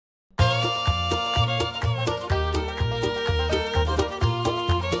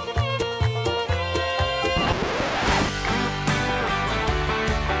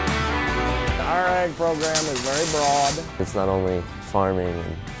program is very broad. It's not only farming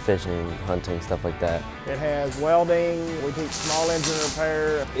and fishing, hunting, stuff like that. It has welding, we teach small engine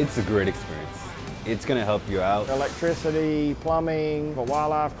repair. It's a great experience. It's going to help you out. Electricity, plumbing, a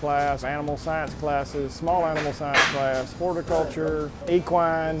wildlife class, animal science classes, small animal science class, horticulture,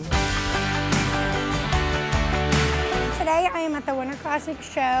 equine. Today I am at the Winter Classic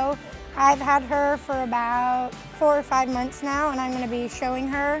show. I've had her for about 4 or 5 months now, and I'm going to be showing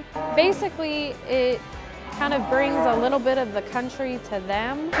her. Basically, it kind of brings a little bit of the country to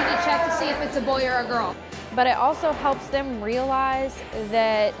them. You can check to see if it's a boy or a girl. But it also helps them realize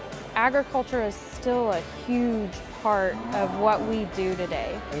that agriculture is still a huge part of what we do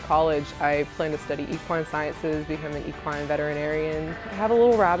today. In college, I plan to study equine sciences, become an equine veterinarian. I have a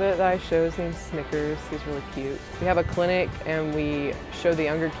little rabbit that I show, his name's Snickers, he's really cute. We have a clinic and we show the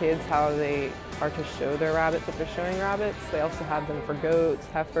younger kids how they are to show their rabbits if they're showing rabbits. They also have them for goats,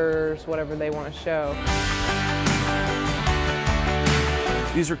 heifers, whatever they want to show.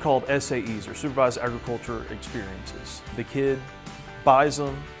 These are called SAEs, or Supervised Agriculture Experiences. The kid buys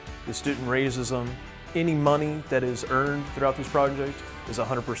them, the student raises them. Any money that is earned throughout this project is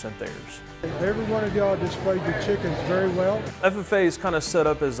 100% theirs. Every one of y'all displayed your chickens very well. FFA is kind of set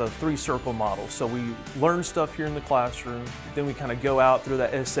up as a 3-circle model. So we learn stuff here in the classroom, then we kind of go out through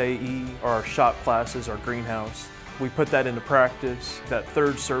that SAE, or our shop classes, our greenhouse. We put that into practice. That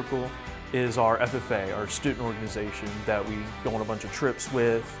 3rd circle is our FFA, our student organization that we go on a bunch of trips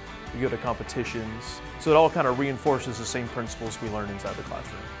with, we go to competitions. So it all kind of reinforces the same principles we learn inside the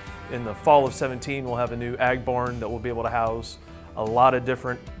classroom. In the fall of 17, we'll have a new ag barn that will be able to house a lot of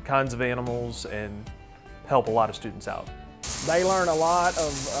different kinds of animals and help a lot of students out. They learn a lot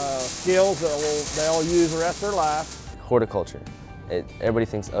of skills that they'll use the rest of their life. Horticulture. Everybody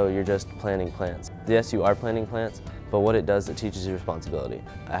thinks, oh, you're just planting plants. Yes, you are planting plants, but what it does, it teaches you responsibility.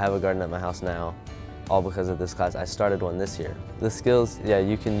 I have a garden at my house now, all because of this class. I started one this year. The skills, yeah,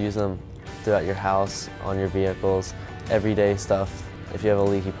 you can use them throughout your house, on your vehicles, everyday stuff. If you have a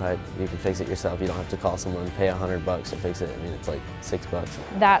leaky pipe, you can fix it yourself. You don't have to call someone, pay $100 to fix it. I mean, it's like $6.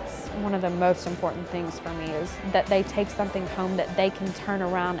 That's one of the most important things for me, is that they take something home that they can turn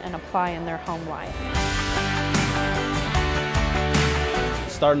around and apply in their home life.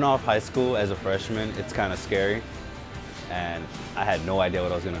 Starting off high school as a freshman, it's kind of scary, and I had no idea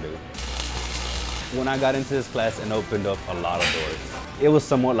what I was going to do. When I got into this class, it opened up a lot of doors. It was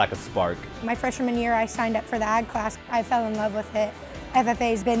somewhat like a spark. My freshman year, I signed up for the ag class. I fell in love with it.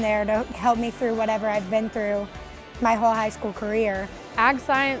 FFA's been there to help me through whatever I've been through my whole high school career. Ag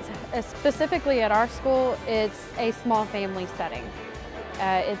science, specifically at our school, it's a small family setting.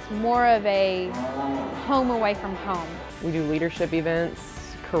 It's more of a home away from home. We do leadership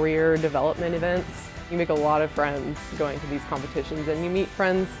events, career development events. You make a lot of friends going to these competitions, and you meet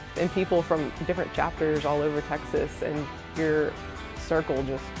friends and people from different chapters all over Texas, and your circle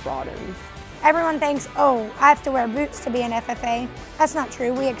just broadens. Everyone thinks, oh, I have to wear boots to be an FFA. That's not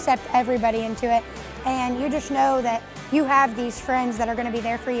true. We accept everybody into it, and you just know that you have these friends that are going to be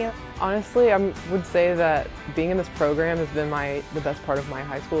there for you. Honestly, I would say that being in this program has been the best part of my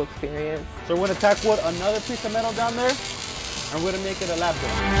high school experience. So we're going to tack wood another piece of metal down there, and we're going to make it a lap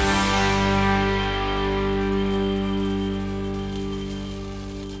dance.